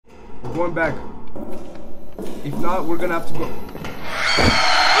going back. If not, we're gonna have to go.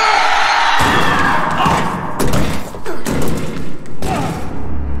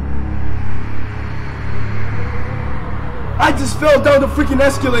 I just fell down the freaking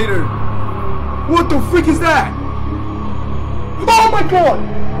escalator. What the freak is that? Oh my god!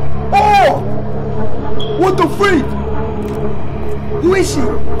 Oh! What the freak? Who is she?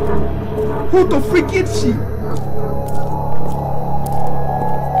 Who the freak is she?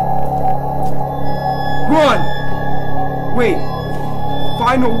 Run! Wait.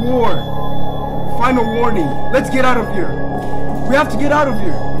 Final war. Final warning. Let's get out of here. We have to get out of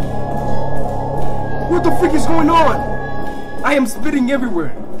here. What the freak is going on? I am spitting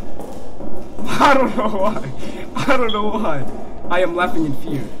everywhere. I don't know why. I don't know why. I am laughing in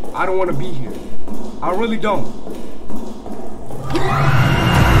fear. I don't want to be here. I really don't.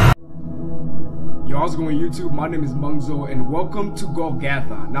 Yo, how's it going, YouTube? My name is Mungzo and welcome to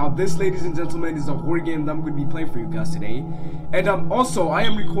GolGotha. Now this, ladies and gentlemen, is a horror game that I'm going to be playing for you guys today. And also, I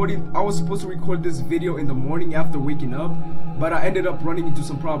was supposed to record this video in the morning after waking up, but I ended up running into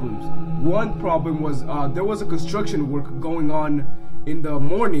some problems. One problem was there was a construction work going on in the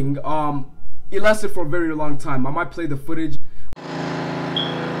morning. It lasted for a very long time. I might play the footage.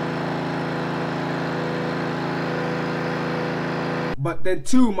 But then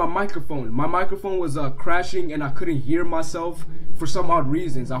two, my microphone was crashing and I couldn't hear myself for some odd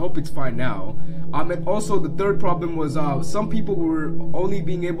reasons. I hope it's fine now. And also the third problem was some people were only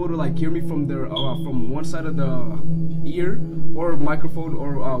being able to like hear me from their from one side of the ear or microphone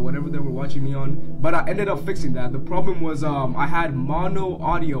or whatever they were watching me on. But I ended up fixing that. The problem was I had mono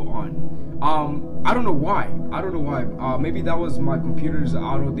audio on. I don't know why. Maybe that was my computer's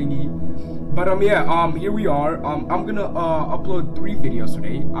auto thingy. But yeah, here we are. I'm gonna upload 3 videos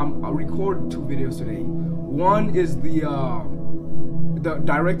today. I'll record 2 videos today. One is the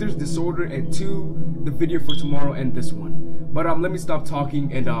director's disorder, and 2 the video for tomorrow, and this one. But let me stop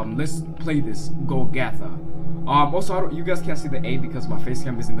talking and let's play this GolGotha. Also, you guys can't see the A because my face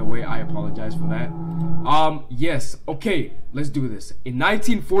cam is in the way. I apologize for that. Yes, okay, let's do this. In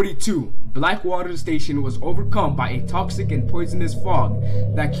 1942, Blackwater Station was overcome by a toxic and poisonous fog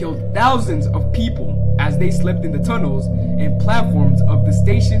that killed thousands of people as they slept in the tunnels and platforms of the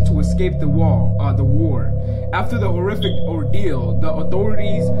station to escape the war. After the horrific ordeal, the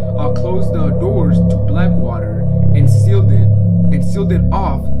authorities closed the doors to Blackwater and sealed it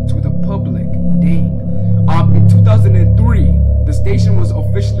off to the public. Dang. In 2003, the station was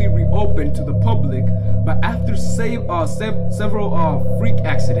officially reopened to the public, but after several freak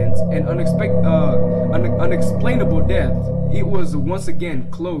accidents and unexplainable deaths, it was once again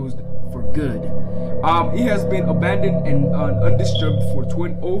closed for good. It has been abandoned and undisturbed for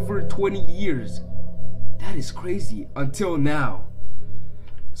over 20 years. That is crazy. Until now.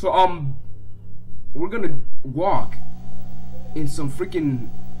 So we're gonna walk in some freaking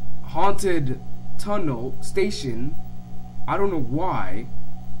haunted tunnel station. I don't know why.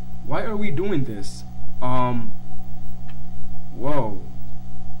 Why are we doing this? Whoa.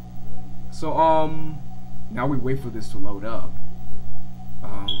 So now we wait for this to load up.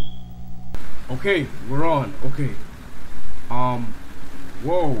 Okay, we're on. Okay.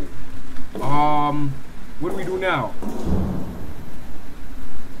 Whoa. What do we do now?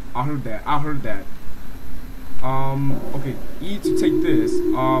 I heard that. Okay, E to take this.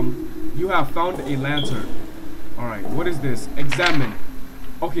 You have found a lantern. Alright, what is this? Examine.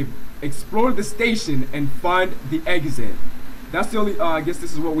 Okay, explore the station and find the exit. That's the only, I guess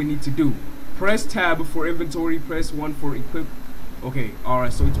this is what we need to do. Press tab for inventory, press 1 for equip. Okay,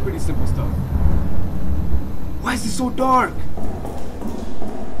 alright, so it's pretty simple stuff. Why is it so dark?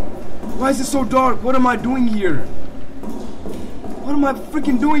 Why is it so dark? What am I doing here? What am I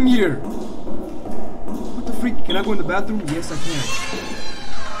freaking doing here? What the freak? Can I go in the bathroom? Yes, I can.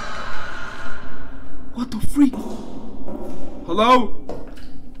 What the freak? Hello?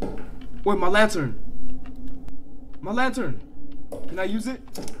 Wait, my lantern. My lantern. Can I use it?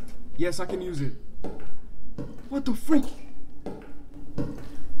 Yes, I can use it. What the freak?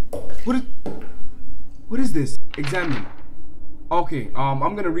 What is this? Examine. Okay,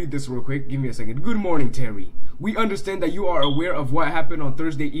 I'm gonna read this real quick. Give me a second. Good morning, Terry. We understand that you are aware of what happened on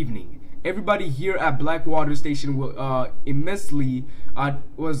Thursday evening. Everybody here at Blackwater Station will all immensely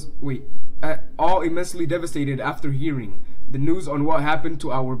devastated after hearing the news on what happened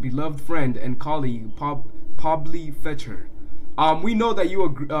to our beloved friend and colleague Pobly Fetcher. We know that you were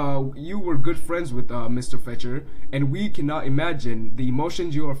good friends with Mr. Fetcher, and we cannot imagine the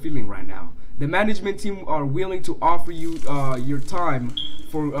emotions you are feeling right now. The management team are willing to offer you your time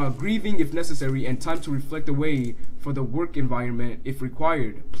for grieving if necessary and time to reflect away for the work environment if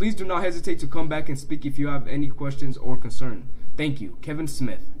required. Please do not hesitate to come back and speak if you have any questions or concern. Thank you. Kevin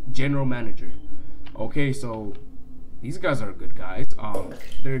Smith, General Manager. Okay, so these guys are good guys.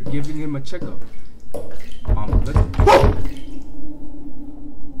 They're giving him a checkup. Let's... Whoa!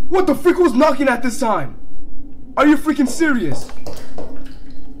 What the freak was knocking at this time? Are you freaking serious?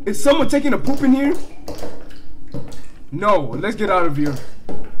 Is someone taking a poop in here? No, let's get out of here.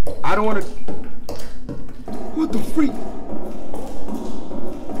 I don't want to... What the freak?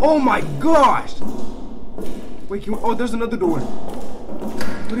 Oh my gosh! Wait, can we... Oh, there's another door.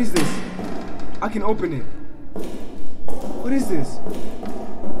 What is this? I can open it. What is this?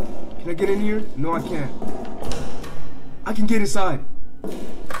 Can I get in here? No, I can't. I can get inside.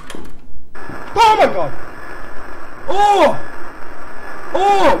 Oh my god! Oh!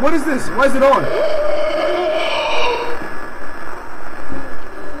 Oh! What is this? Why is it on?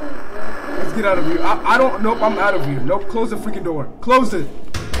 Let's get out of here. I don't... Nope, I'm out of here. Nope, close the freaking door. Close it.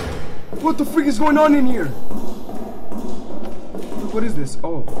 What the freak is going on in here? What is this?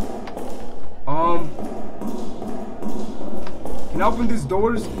 Oh. Can I open these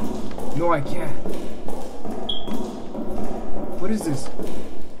doors? No, I can't. What is this?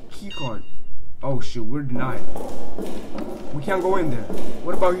 Key card. Oh shoot, we're denied. We can't go in there.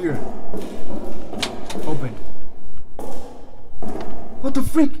 What about here? Open. What the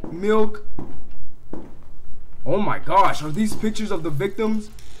freak? Milk. Oh my gosh, are these pictures of the victims?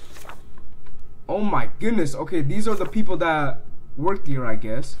 Oh my goodness. Okay, these are the people that worked here, I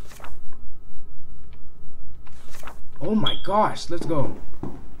guess. Oh my gosh, let's go.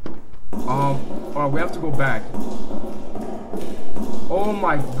 Alright, we have to go back. Oh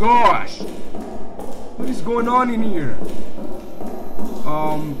my gosh! What is going on in here?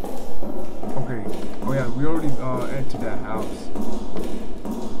 Okay. Oh yeah, we already entered that house.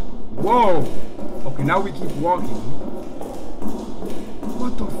 Whoa! Okay, now we keep walking.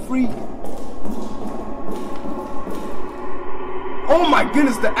 What the freak? Oh my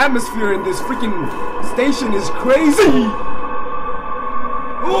goodness, the atmosphere in this freaking station is crazy!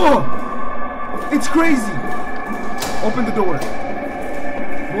 Oh! It's crazy! Open the door.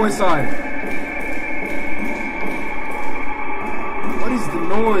 Go inside. What is the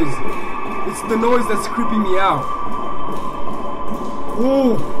noise? It's the noise that's creeping me out.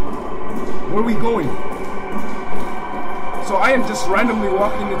 Oh! Where are we going? So I am just randomly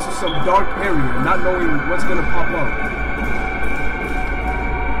walking into some dark area, not knowing what's gonna pop up.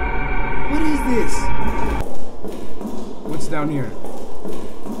 What is this? What's down here?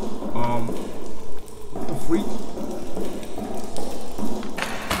 What the freak?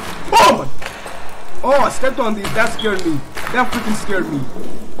 Oh my! Oh, I stepped on these. That scared me. That freaking scared me.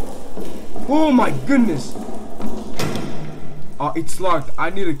 Oh my goodness. It's locked. I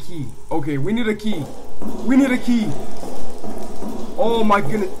need a key. Okay, we need a key. We need a key. Oh my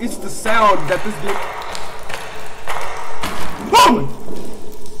goodness. It's the sound that this game... Oh my...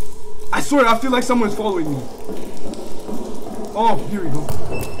 I swear, I feel like someone's following me. Oh, here we go.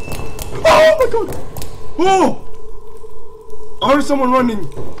 Oh my god! Oh! I heard someone running.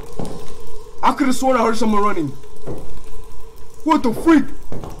 I could have sworn I heard someone running. What the freak?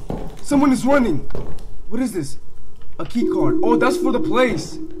 Someone is running. What is this? A key card. Oh, that's for the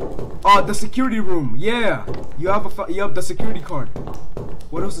place. The security room. Yeah. You have the security card.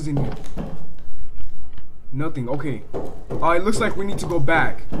 What else is in here? Nothing. Okay. It looks like we need to go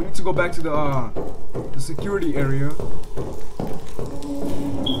back. We need to go back to the security area.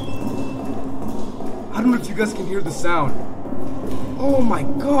 I don't know if you guys can hear the sound. Oh my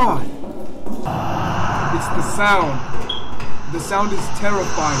god. It's the sound. The sound is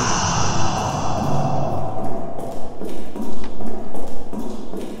terrifying.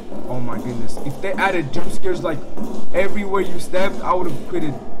 Oh my goodness. If they added jump scares like everywhere you stepped, I would have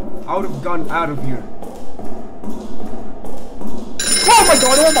quitted. I would have gotten out of here. Oh my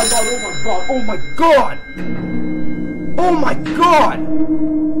god, oh my god, oh my god, oh my god! Oh my god!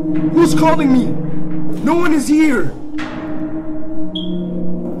 Who's calling me? No one is here!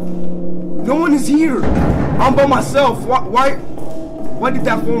 No one is here! I'm by myself. Why did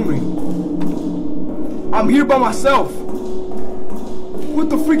that phone ring? I'm here by myself. What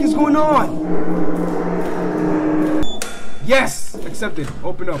the freak is going on? Yes! Accepted.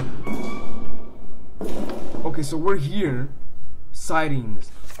 Open up. Okay, so we're here.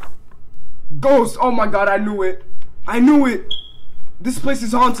 Sightings. Ghost! Oh my god, I knew it. I knew it. This place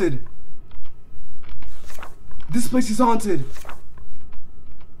is haunted. This place is haunted.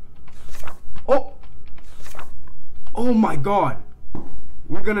 Oh. Oh my god.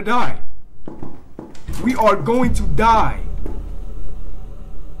 We're gonna die. We are going to die.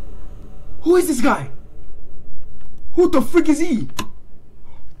 Who is this guy? Who the freak is he?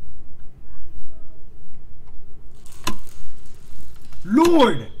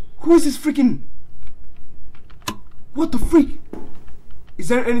 Lord, who is this freaking... What the freak? Is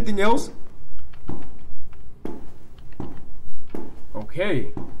there anything else?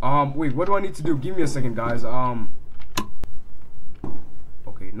 Okay. Wait, what do I need to do? Give me a second, guys.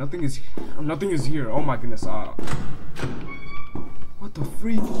 Okay, nothing is here. Oh my goodness. What the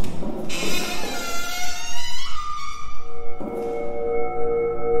freak?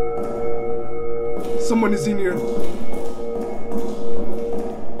 Someone is in here.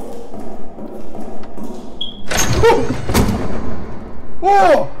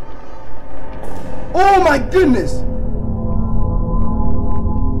 Oh! Oh my goodness!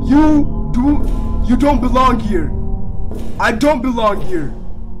 You don't belong here. I don't belong here.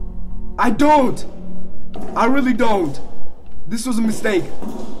 I don't. I really don't. This was a mistake.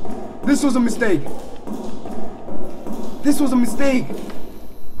 This was a mistake. This was a mistake.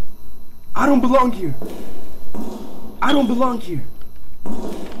 I don't belong here. I don't belong here.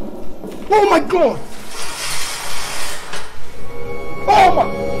 Oh my god! Oh my!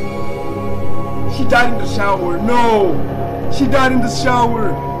 She died in the shower. No! She died in the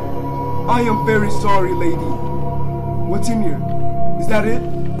shower. I am very sorry, lady. What's in here? Is that it?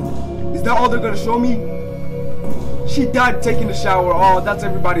 Is that all they're gonna show me? She died taking the shower. Oh, that's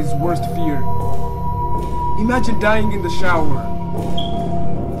everybody's worst fear. Imagine dying in the shower.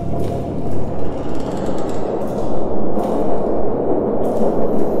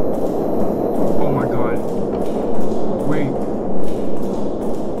 Oh my god. Wait.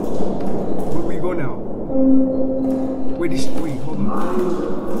 Where do we go now? Wait, hold on.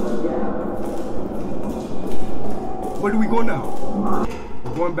 Where do we go now?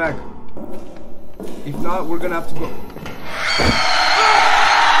 We're going back. If not, we're gonna have to go.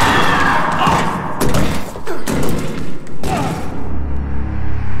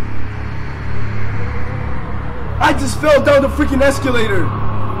 I just fell down the freaking escalator.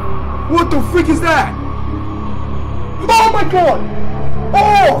 What the freak is that? Oh my god!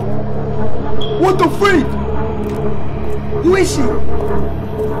 Oh! What the freak? Who is she?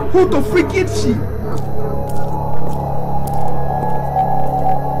 Who the freak is she?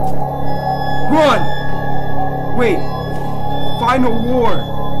 Run! Wait. Final war.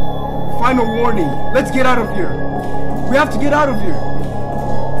 Final warning. Let's get out of here. We have to get out of here.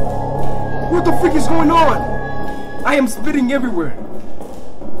 What the freak is going on? I am spitting everywhere.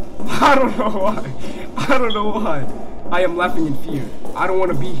 I don't know why. I don't know why. I am laughing in fear. I don't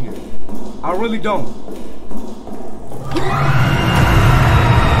want to be here. I really don't.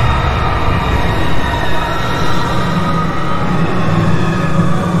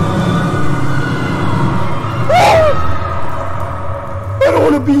 I don't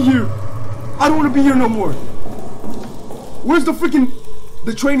want to be here. I don't want to be here no more. Where's the freaking...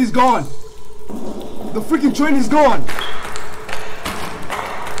 The train is gone. The freaking train is gone.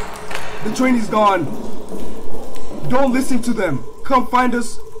 The train is gone. Don't listen to them. Come find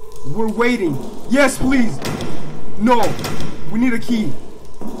us. We're waiting. Yes, please. No. We need a key.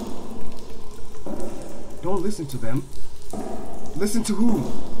 Don't listen to them. Listen to who?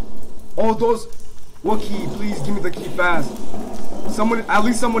 All those... What key? Please give me the key fast. Someone, at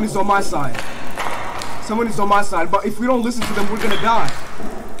least someone is on my side. Someone is on my side. But if we don't listen to them, we're gonna die.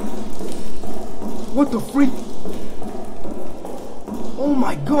 What the freak? Oh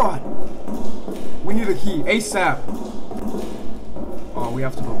my god. We need a key. ASAP. Oh, we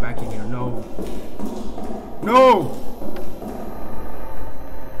have to go back in here. No. No.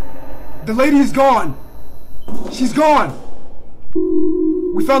 The lady is gone. She's gone.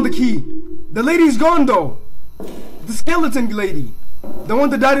 We found the key. The lady is gone though. The skeleton lady. The one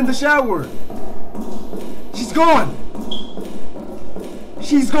that died in the shower. She's gone.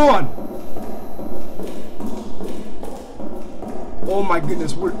 She's gone. Oh my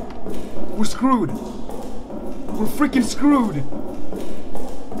goodness, we're screwed. We're freaking screwed.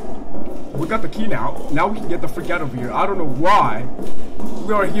 We got the key now. Now we can get the freak out of here. I don't know why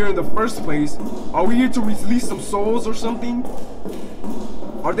we are here in the first place. Are we here to release some souls or something?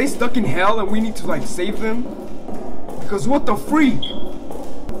 Are they stuck in hell and we need to like save them? Because what the freak?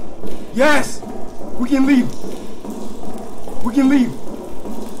 Yes! We can leave. We can leave.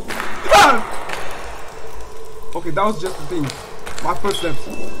 Ah! Okay, that was just the thing. My footsteps.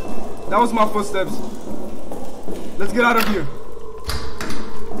 That was my footsteps. Let's get out of here.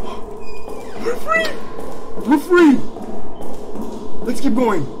 We're free! We're free! Let's keep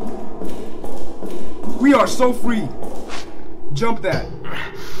going. We are so free. Jump that.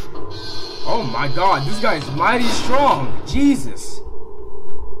 Oh my god, this guy is mighty strong. Jesus.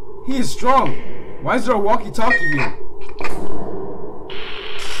 He is strong. Why is there a walkie-talkie here?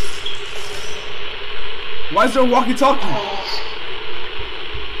 Why is there a walkie-talkie? Please.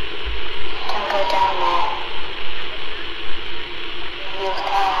 Don't go down there. You'll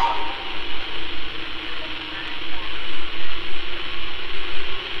die.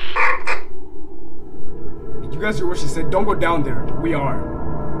 You guys hear what she said? Don't go down there. We are.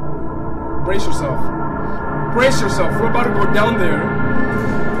 Brace yourself. Brace yourself. We're about to go down there.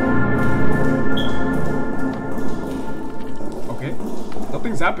 Okay.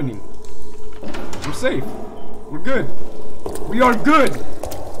 Nothing's happening. We're safe. We're good. We are good.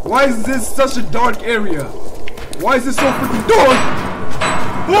 Why is this such a dark area? Why is this so freaking dark?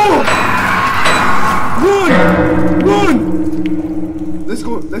 Oh! Run! Run! Let's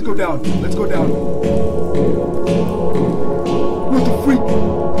go down. Let's go down. What the freak?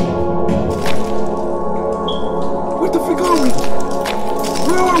 What the freak are we?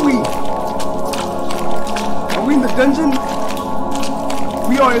 Where are we? Are we in the dungeon?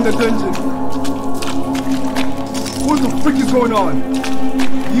 We are in the dungeon. What the freak is going on?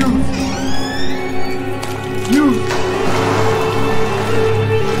 You.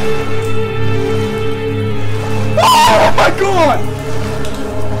 Oh my god!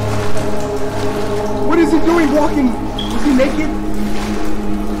 What is he doing walking? Is he naked?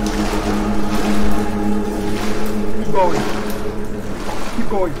 Keep going. Keep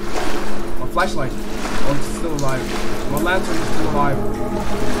going. My flashlight. Oh, it's still alive. My lantern is still alive.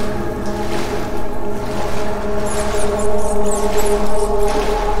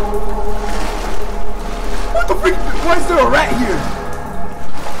 What the freak? Why is there a rat here?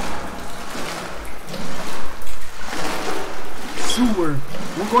 Sewer.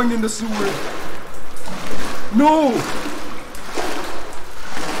 We're going in the sewer. No!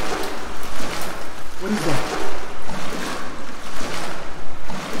 What is that?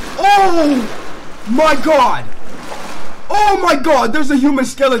 Oh my god! Oh my god! There's a human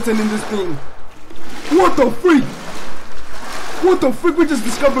skeleton in this thing. What the freak? What the freak? We just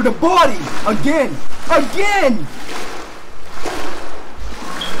discovered a body! Again! Again!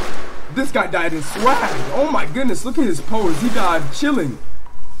 This guy died in swag. Oh my goodness, look at his pose. He died chilling.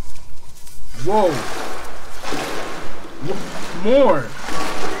 Whoa. More.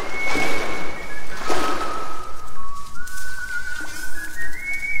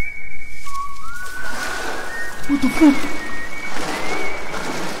 What the freak?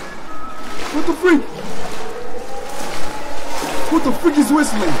 What the freak? What the freak is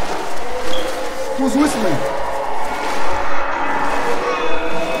whistling? Who's whistling?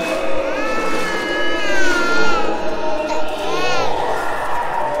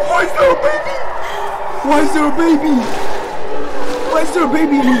 Why is there a baby? Why is there a baby? Why is there a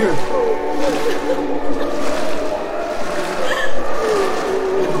baby in here?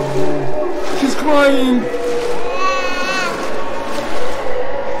 She's crying.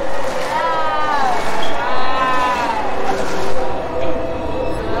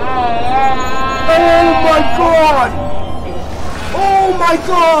 Oh my god! Oh my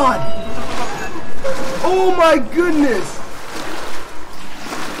god! Oh my goodness!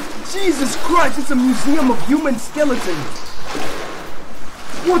 Jesus Christ, it's a museum of human skeletons.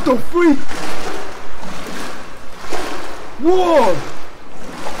 What the freak? Whoa!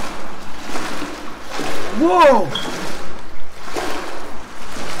 Whoa!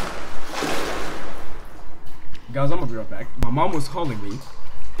 Guys, I'm gonna be right back. My mom was calling me.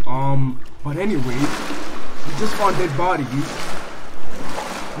 But anyway, we just found dead bodies.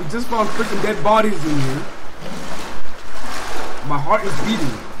 We just found freaking dead bodies in here. My heart is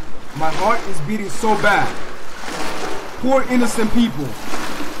beating. My heart is beating so bad. Poor innocent people.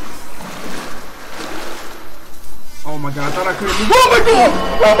 Oh my god, I thought I couldn't move. Oh my god!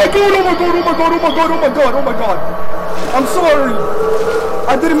 Oh my god, oh my god, oh my god, oh my god, oh my god, oh my god. I'm sorry.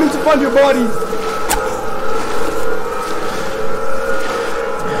 I didn't mean to find your bodies.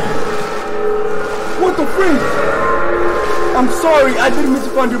 What the freak? I'm sorry, I didn't mean to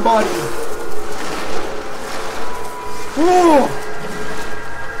find your body. Oh!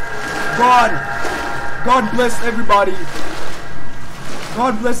 God bless everybody.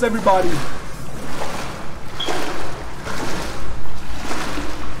 God bless everybody.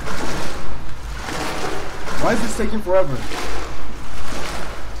 Why is this taking forever?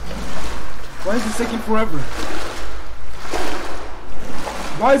 Why is this taking forever?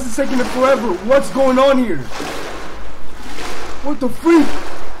 Why is this taking it forever? What's going on here? What the freak?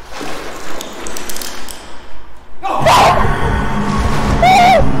 Oh!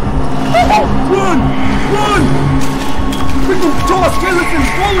 Oh! Oh! Run! Run! Freaking saw a skeleton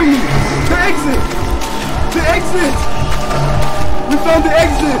following me! The exit! The exit! We found the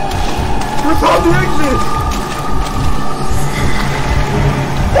exit! We found the exit!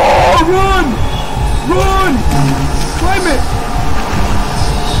 Oh, run! Run! Climb it!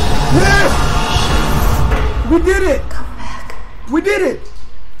 Yes! We did it! Come back. We did it!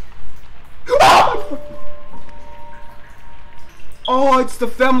 Oh, oh, it's the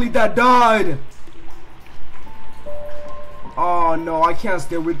family that died! Oh no, I can't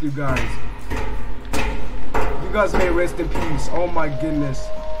stay with you guys. You guys may rest in peace. Oh my goodness.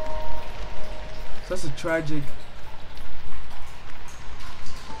 Such a tragic.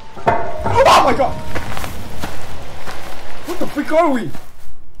 Oh my god! What the freak are we?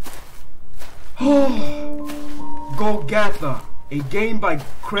 GolGotha, a game by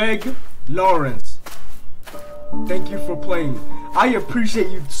Craig Lawrence. Thank you for playing. I appreciate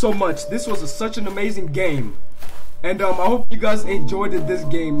you so much. This was such an amazing game. And I hope you guys enjoyed this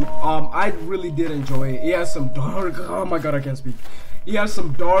game. I really did enjoy it. It has some dark, oh my god, I can't speak. It has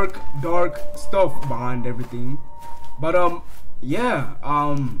some dark stuff behind everything. But yeah,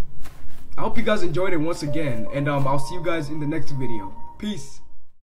 I hope you guys enjoyed it once again. And I'll see you guys in the next video. Peace.